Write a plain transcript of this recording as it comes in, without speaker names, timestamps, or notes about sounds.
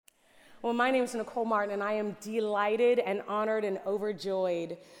Well, my name is Nicole Martin, and I am delighted and honored and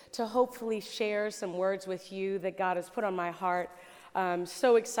overjoyed to hopefully share some words with you that God has put on my heart.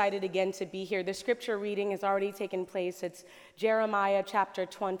 So excited again to be here. The scripture reading has already taken place. It's Jeremiah chapter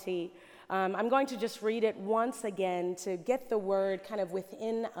 20. I'm going to just read it once again to get the word kind of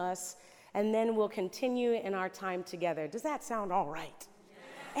within us, and then we'll continue in our time together. Does that sound all right?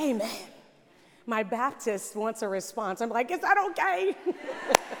 Yes. Amen. My Baptist wants a response. I'm like, is that okay?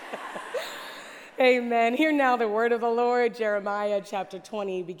 Amen. Hear now the word of the Lord, Jeremiah chapter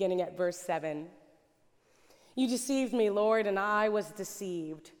 20, beginning at verse 7. You deceived me, Lord, and I was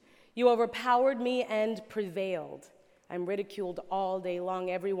deceived. You overpowered me and prevailed. I'm ridiculed all day long.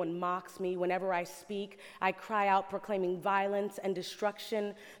 Everyone mocks me. Whenever I speak, I cry out, proclaiming violence and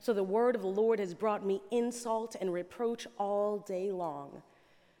destruction. So the word of the Lord has brought me insult and reproach all day long.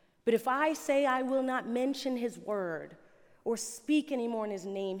 But if I say I will not mention his word or speak anymore in his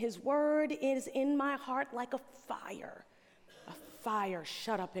name, his word is in my heart like a fire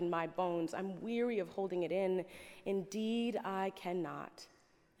shut up in my bones. I'm weary of holding it in. Indeed, I cannot.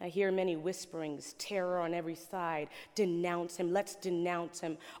 I hear many whisperings, terror on every side. Denounce him, let's denounce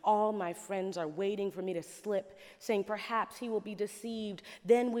him. All my friends are waiting for me to slip, saying perhaps he will be deceived.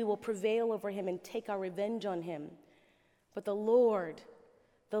 Then we will prevail over him and take our revenge on him. But the Lord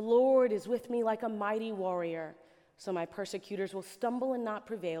is with me like a mighty warrior. So my persecutors will stumble and not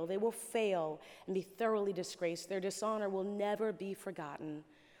prevail. They will fail and be thoroughly disgraced. Their dishonor will never be forgotten.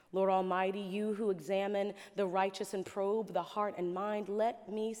 Lord Almighty, you who examine the righteous and probe the heart and mind, let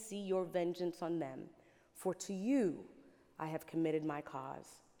me see your vengeance on them. For to you I have committed my cause.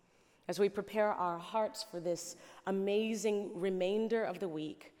 As we prepare our hearts for this amazing remainder of the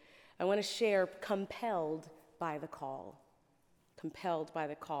week, I want to share compelled by the call. Compelled by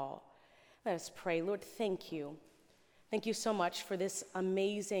the call. Let us pray. Lord, thank you. Thank you so much for this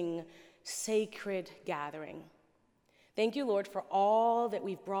amazing, sacred gathering. Thank you, Lord, for all that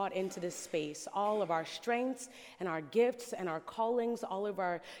we've brought into this space, all of our strengths and our gifts and our callings, all of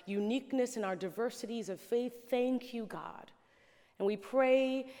our uniqueness and our diversities of faith. Thank you, God. And we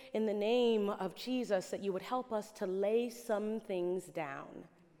pray in the name of Jesus that you would help us to lay some things down.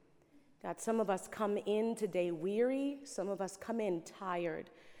 God, some of us come in today weary, some of us come in tired,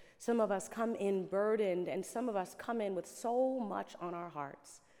 some of us come in burdened, and some of us come in with so much on our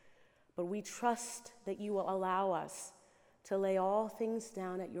hearts. But we trust that you will allow us to lay all things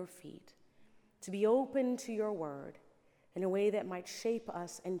down at your feet, to be open to your word in a way that might shape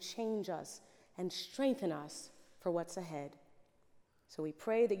us and change us and strengthen us for what's ahead. So we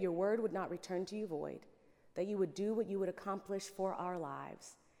pray that your word would not return to you void, that you would do what you would accomplish for our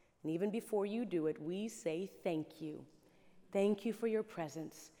lives. And even before you do it, we say thank you. Thank you for your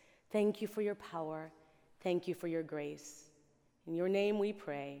presence. Thank you for your power. Thank you for your grace. In your name we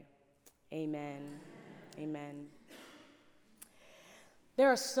pray. Amen. Amen. There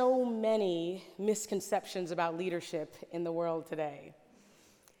are so many misconceptions about leadership in the world today.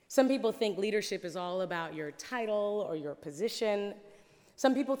 Some people think leadership is all about your title or your position.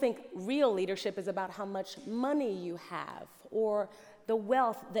 Some people think real leadership is about how much money you have or the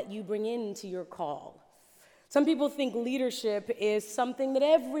wealth that you bring into your call. Some people think leadership is something that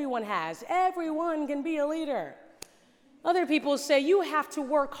everyone has. Everyone can be a leader. Other people say you have to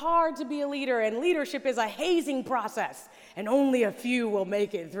work hard to be a leader, and leadership is a hazing process, and only a few will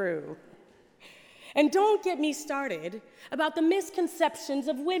make it through. And don't get me started about the misconceptions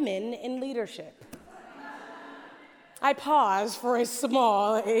of women in leadership. I pause for a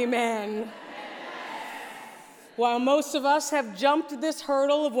small amen. While most of us have jumped this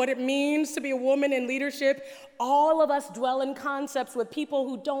hurdle of what it means to be a woman in leadership, all of us dwell in concepts with people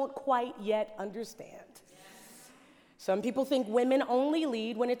who don't quite yet understand. Some people think women only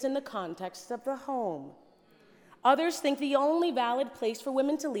lead when it's in the context of the home. Others think the only valid place for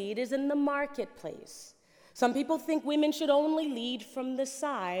women to lead is in the marketplace. Some people think women should only lead from the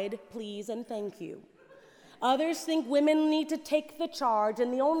side, please and thank you. Others think women need to take the charge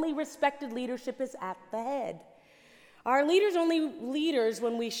and the only respected leadership is at the head. Are leaders only leaders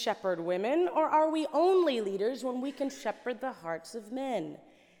when we shepherd women, or are we only leaders when we can shepherd the hearts of men?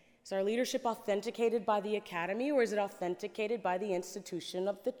 Is our leadership authenticated by the academy, or is it authenticated by the institution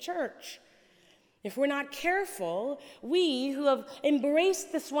of the church? If we're not careful, we who have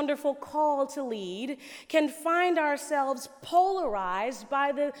embraced this wonderful call to lead can find ourselves polarized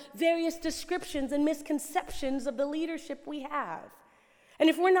by the various descriptions and misconceptions of the leadership we have. And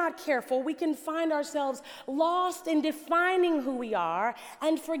if we're not careful, we can find ourselves lost in defining who we are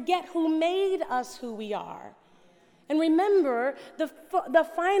and forget who made us who we are. And remember, the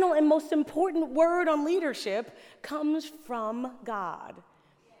final and most important word on leadership comes from God.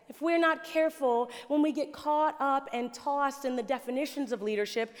 If we're not careful, when we get caught up and tossed in the definitions of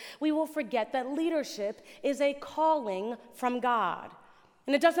leadership, we will forget that leadership is a calling from God.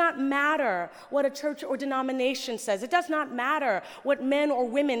 And it does not matter what a church or denomination says. It does not matter what men or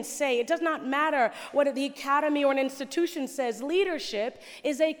women say. It does not matter what the academy or an institution says. Leadership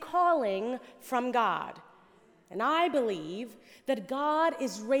is a calling from God. And I believe that God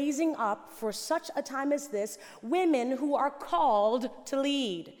is raising up for such a time as this women who are called to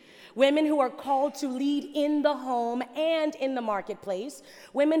lead. Women who are called to lead in the home and in the marketplace.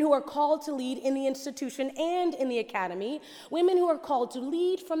 Women who are called to lead in the institution and in the academy. Women who are called to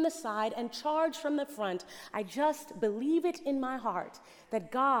lead from the side and charge from the front. I just believe it in my heart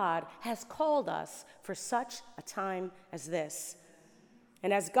that God has called us for such a time as this.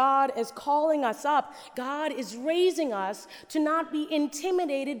 And as God is calling us up, God is raising us to not be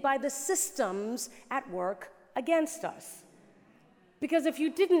intimidated by the systems at work against us. Because if you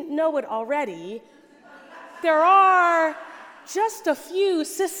didn't know it already, there are just a few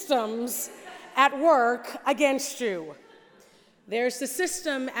systems at work against you. There's the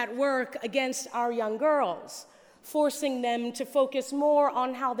system at work against our young girls, forcing them to focus more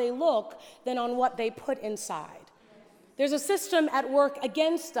on how they look than on what they put inside. There's a system at work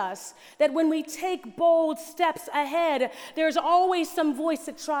against us that when we take bold steps ahead, there's always some voice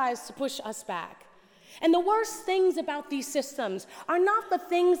that tries to push us back. And the worst things about these systems are not the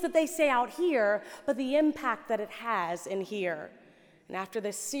things that they say out here, but the impact that it has in here. And after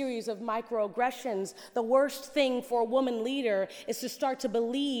this series of microaggressions, the worst thing for a woman leader is to start to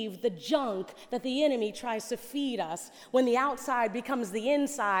believe the junk that the enemy tries to feed us. When the outside becomes the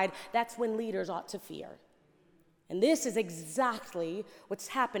inside, that's when leaders ought to fear. And this is exactly what's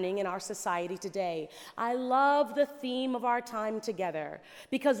happening in our society today. I love the theme of our time together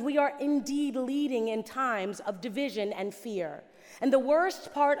because we are indeed leading in times of division and fear. And the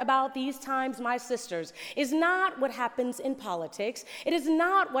worst part about these times, my sisters, is not what happens in politics. It is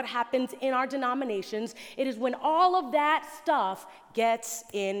not what happens in our denominations. It is when all of that stuff gets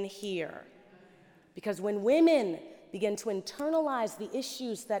in here. Because when women begin to internalize the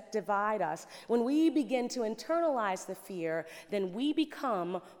issues that divide us, when we begin to internalize the fear, then we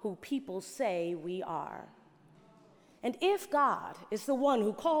become who people say we are. And if God is the one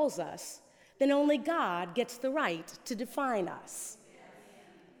who calls us, then only God gets the right to define us.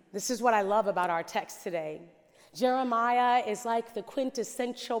 This is what I love about our text today. Jeremiah is like the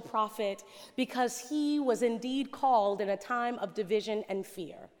quintessential prophet because he was indeed called in a time of division and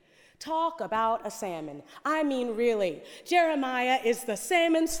fear. Talk about a salmon. I mean, really. Jeremiah is the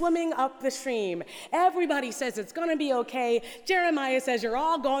salmon swimming up the stream. Everybody says it's going to be okay. Jeremiah says you're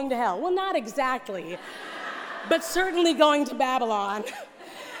all going to hell. Well, not exactly, but certainly going to Babylon.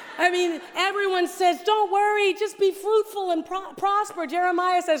 I mean, everyone says, don't worry, just be fruitful and prosper.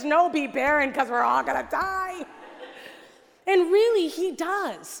 Jeremiah says, no, be barren because we're all going to die. And really, he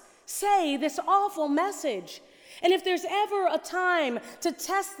does say this awful message. And if there's ever a time to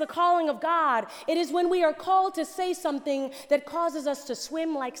test the calling of God, it is when we are called to say something that causes us to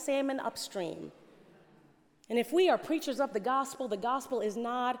swim like salmon upstream. And if we are preachers of the gospel is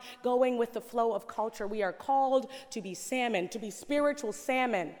not going with the flow of culture. We are called to be salmon, to be spiritual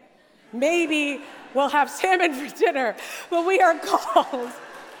salmon. Maybe we'll have salmon for dinner, but we are called.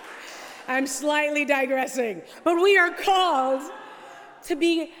 I'm slightly digressing, but we are called to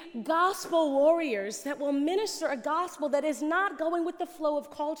be gospel warriors that will minister a gospel that is not going with the flow of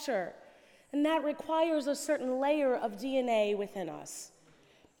culture. And that requires a certain layer of DNA within us.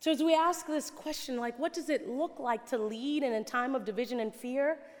 So as we ask this question, like, what does it look like to lead in a time of division and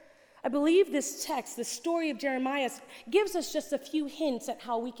fear? I believe this text, the story of Jeremiah, gives us just a few hints at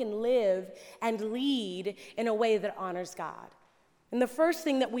how we can live and lead in a way that honors God. And the first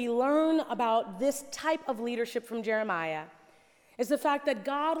thing that we learn about this type of leadership from Jeremiah is the fact that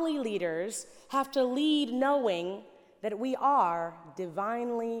godly leaders have to lead knowing that we are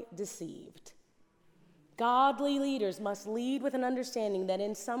divinely deceived. Godly leaders must lead with an understanding that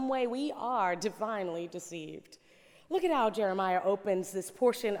in some way we are divinely deceived. Look at how Jeremiah opens this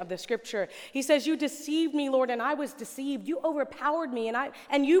portion of the scripture. He says, you deceived me, Lord, and I was deceived. You overpowered me,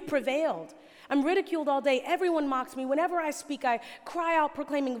 and you prevailed. I'm ridiculed all day. Everyone mocks me. Whenever I speak, I cry out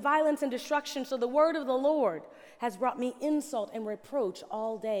proclaiming violence and destruction. So the word of the Lord has brought me insult and reproach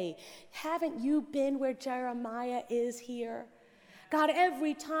all day. Haven't you been where Jeremiah is here? God,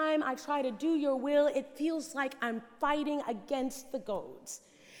 every time I try to do your will, it feels like I'm fighting against the goads.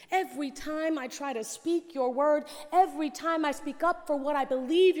 Every time I try to speak your word, every time I speak up for what I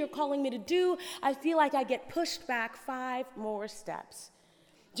believe you're calling me to do, I feel like I get pushed back 5 more steps.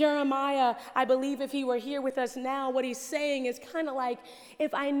 Jeremiah, I believe if he were here with us now, what he's saying is kind of like,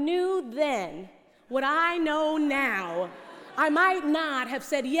 if I knew then what I know now, I might not have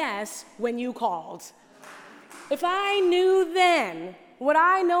said yes when you called. If I knew then what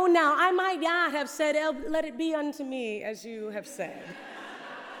I know now, I might not have said, let it be unto me as you have said.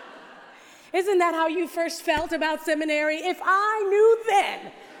 Isn't that how you first felt about seminary? If I knew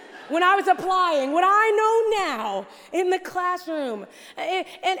then, when I was applying, what I know now in the classroom.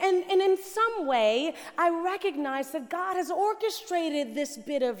 And in some way, I recognize that God has orchestrated this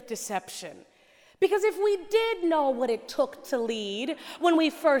bit of deception. Because if we did know what it took to lead when we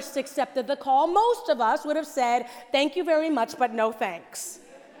first accepted the call, most of us would have said, thank you very much, but no thanks.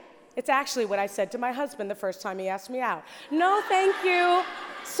 It's actually what I said to my husband the first time he asked me out. No, thank you.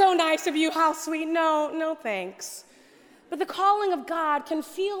 So nice of you. How sweet. No thanks. But the calling of God can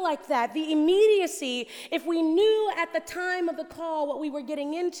feel like that. The immediacy, if we knew at the time of the call what we were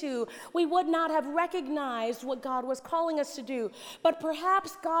getting into, we would not have recognized what God was calling us to do. But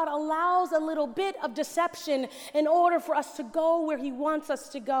perhaps God allows a little bit of deception in order for us to go where he wants us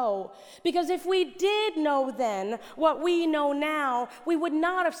to go. Because if we did know then what we know now, we would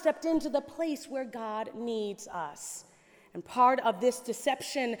not have stepped into the place where God needs us. And part of this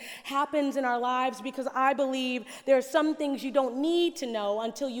deception happens in our lives because I believe there are some things you don't need to know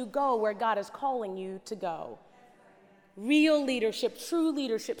until you go where God is calling you to go. Real leadership, true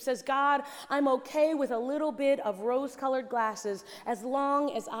leadership says, God, I'm okay with a little bit of rose-colored glasses as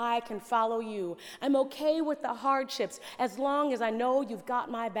long as I can follow you. I'm okay with the hardships as long as I know you've got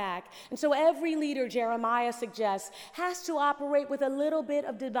my back. And so every leader, Jeremiah suggests, has to operate with a little bit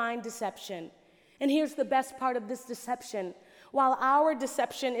of divine deception. And here's the best part of this deception. While our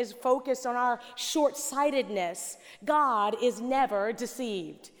deception is focused on our short-sightedness, God is never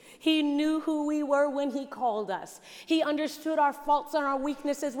deceived. He knew who we were when he called us. He understood our faults and our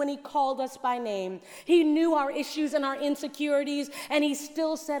weaknesses when he called us by name. He knew our issues and our insecurities, and he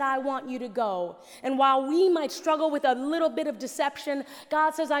still said, I want you to go. And while we might struggle with a little bit of deception,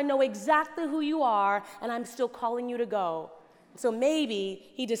 God says, I know exactly who you are, and I'm still calling you to go. So maybe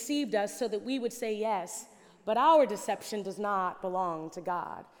he deceived us so that we would say yes, but our deception does not belong to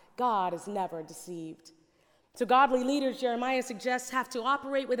God. God is never deceived. So godly leaders, Jeremiah suggests, have to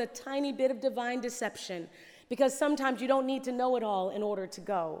operate with a tiny bit of divine deception because sometimes you don't need to know it all in order to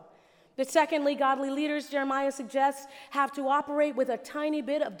go. But secondly, godly leaders, Jeremiah suggests, have to operate with a tiny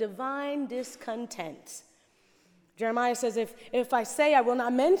bit of divine discontent. Jeremiah says, if I say I will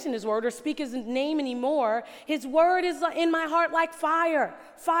not mention his word or speak his name anymore, his word is in my heart like fire.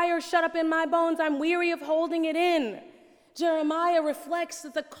 Fire shut up in my bones. I'm weary of holding it in. Jeremiah reflects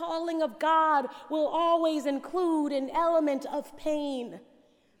that the calling of God will always include an element of pain.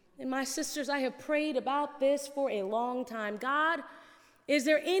 And my sisters, I have prayed about this for a long time. God, is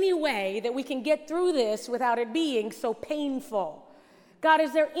there any way that we can get through this without it being so painful? God,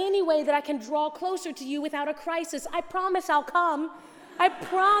 is there any way that I can draw closer to you without a crisis? I promise I'll come. I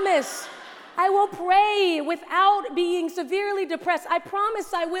promise I will pray without being severely depressed. I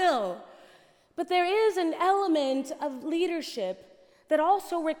promise I will. But there is an element of leadership that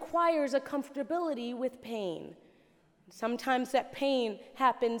also requires a comfortability with pain. Sometimes that pain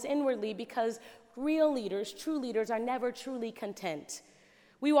happens inwardly because real leaders, true leaders, are never truly content.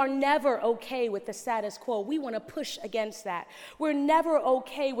 We are never okay with the status quo. We want to push against that. We're never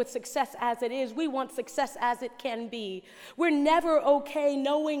okay with success as it is. We want success as it can be. We're never okay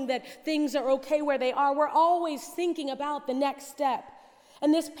knowing that things are okay where they are. We're always thinking about the next step.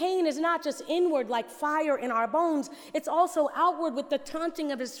 And this pain is not just inward like fire in our bones. It's also outward with the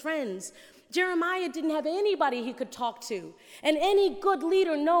taunting of his friends. Jeremiah didn't have anybody he could talk to. And any good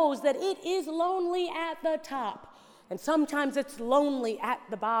leader knows that it is lonely at the top. And sometimes it's lonely at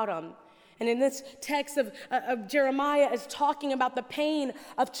the bottom. And in this text of Jeremiah is talking about the pain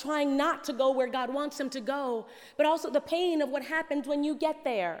of trying not to go where God wants him to go, but also the pain of what happens when you get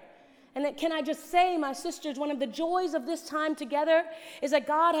there. And that, can I just say, my sisters, one of the joys of this time together is that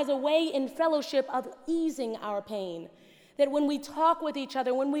God has a way in fellowship of easing our pain. That when we talk with each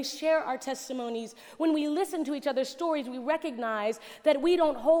other, when we share our testimonies, when we listen to each other's stories, we recognize that we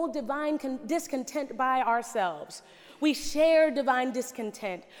don't hold divine discontent by ourselves. We share divine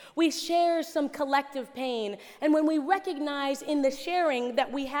discontent. We share some collective pain. And when we recognize in the sharing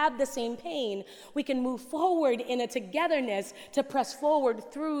that we have the same pain, we can move forward in a togetherness to press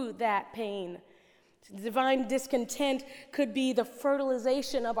forward through that pain. Divine discontent could be the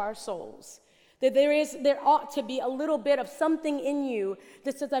fertilization of our souls. That there ought to be a little bit of something in you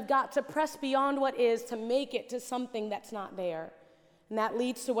that says, I've got to press beyond what is to make it to something that's not there. And that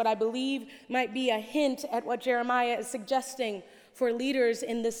leads to what I believe might be a hint at what Jeremiah is suggesting. for leaders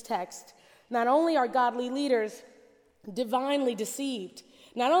in this text. Not only are godly leaders divinely deceived,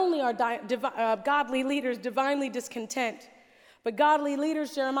 not only are godly leaders divinely discontent, but godly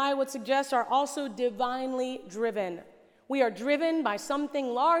leaders, Jeremiah would suggest, are also divinely driven. We are driven by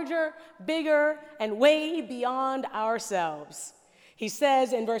something larger, bigger, and way beyond ourselves. He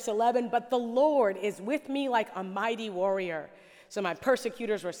says in verse 11, "But the Lord is with me like a mighty warrior. So my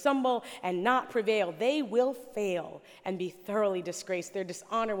persecutors will stumble and not prevail. They will fail and be thoroughly disgraced. Their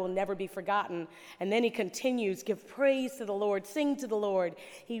dishonor will never be forgotten." And then he continues, "Give praise to the Lord, sing to the Lord.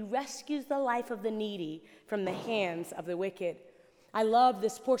 He rescues the life of the needy from the hands of the wicked." I love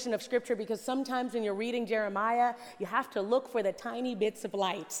this portion of scripture because sometimes when you're reading Jeremiah, you have to look for the tiny bits of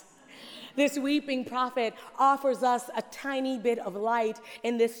light. This weeping prophet offers us a tiny bit of light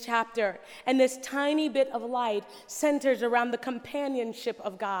in this chapter. And this tiny bit of light centers around the companionship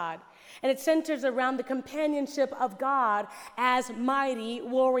of God. And it centers around the companionship of God as mighty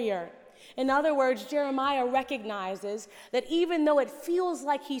warrior. In other words, Jeremiah recognizes that even though it feels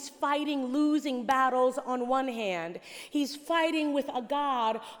like he's fighting losing battles on one hand, he's fighting with a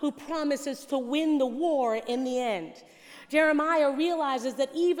God who promises to win the war in the end. Jeremiah realizes that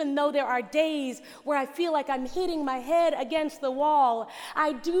even though there are days where I feel like I'm hitting my head against the wall,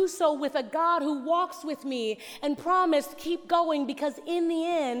 I do so with a God who walks with me and promised, keep going because in the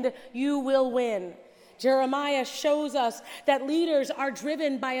end, you will win. Jeremiah shows us that leaders are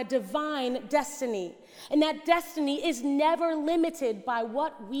driven by a divine destiny, and that destiny is never limited by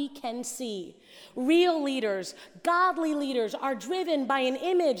what we can see. Real leaders, godly leaders, are driven by an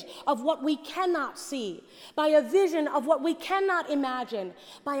image of what we cannot see, by a vision of what we cannot imagine,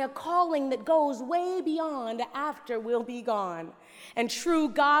 by a calling that goes way beyond after we'll be gone. And true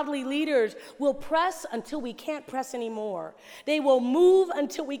godly leaders will press until we can't press anymore. They will move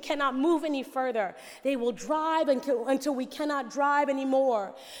until we cannot move any further. They will drive until we cannot drive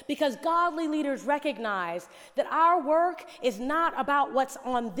anymore. Because godly leaders recognize that our work is not about what's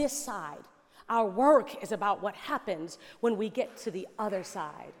on this side. Our work is about what happens when we get to the other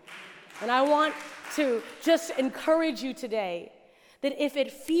side. And I want to just encourage you today that if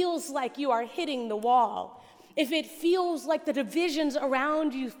it feels like you are hitting the wall, if it feels like the divisions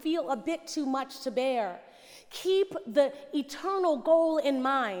around you feel a bit too much to bear, keep the eternal goal in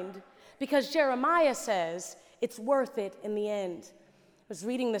mind, because Jeremiah says it's worth it in the end. I was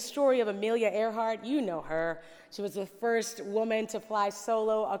reading the story of Amelia Earhart. You know her. She was the first woman to fly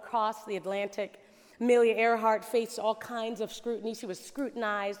solo across the Atlantic. Amelia Earhart faced all kinds of scrutiny. She was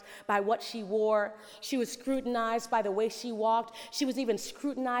scrutinized by what she wore. She was scrutinized by the way she walked. She was even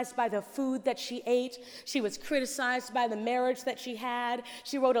scrutinized by the food that she ate. She was criticized by the marriage that she had.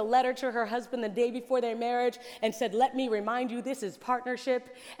 She wrote a letter to her husband the day before their marriage and said, "Let me remind you, this is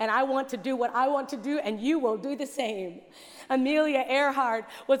partnership, and I want to do what I want to do, and you will do the same." Amelia Earhart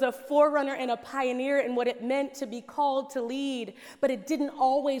was a forerunner and a pioneer in what it meant to be called to lead, but it didn't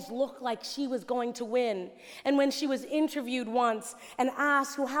always look like she was going to win. And when she was interviewed once and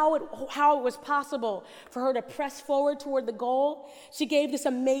asked how it was possible for her to press forward toward the goal, she gave this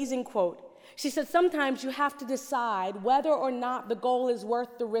amazing quote. She said, "Sometimes you have to decide whether or not the goal is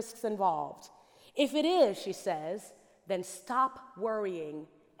worth the risks involved. If it is," she says, "then stop worrying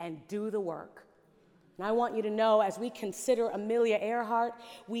and do the work." And I want you to know, as we consider Amelia Earhart,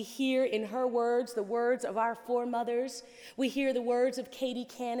 we hear in her words the words of our foremothers. We hear the words of Katie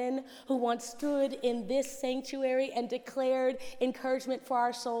Cannon, who once stood in this sanctuary and declared encouragement for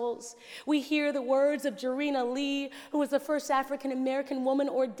our souls. We hear the words of Jarena Lee, who was the first African-American woman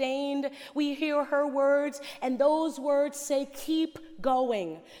ordained. We hear her words, and those words say, keep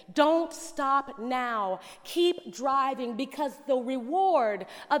going. Don't stop now. Keep driving, because the reward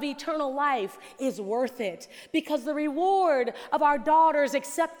of eternal life is worth it. Because the reward of our daughters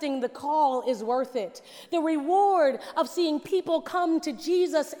accepting the call is worth it. The reward of seeing people come to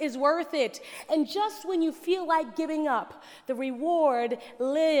Jesus is worth it. And just when you feel like giving up, the reward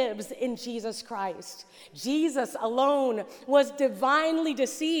lives in Jesus Christ. Jesus alone was divinely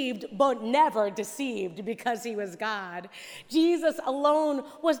deceived, but never deceived, because he was God. Jesus alone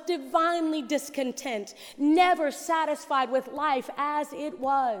was divinely discontent, never satisfied with life as it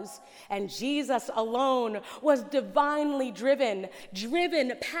was. And Jesus alone was divinely driven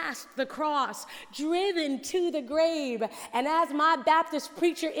past the cross, driven to the grave. And as my Baptist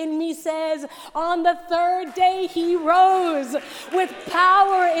preacher in me says, on the third day he rose with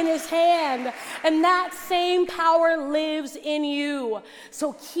power in his hand, and that same power lives in you.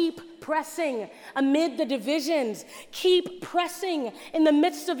 So keep pressing amid the divisions. Keep pressing sing in the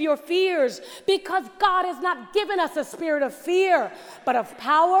midst of your fears, because God has not given us a spirit of fear, but of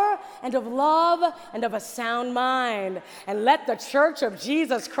power and of love and of a sound mind. And let the church of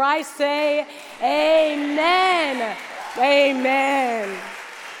Jesus Christ say, amen. Amen.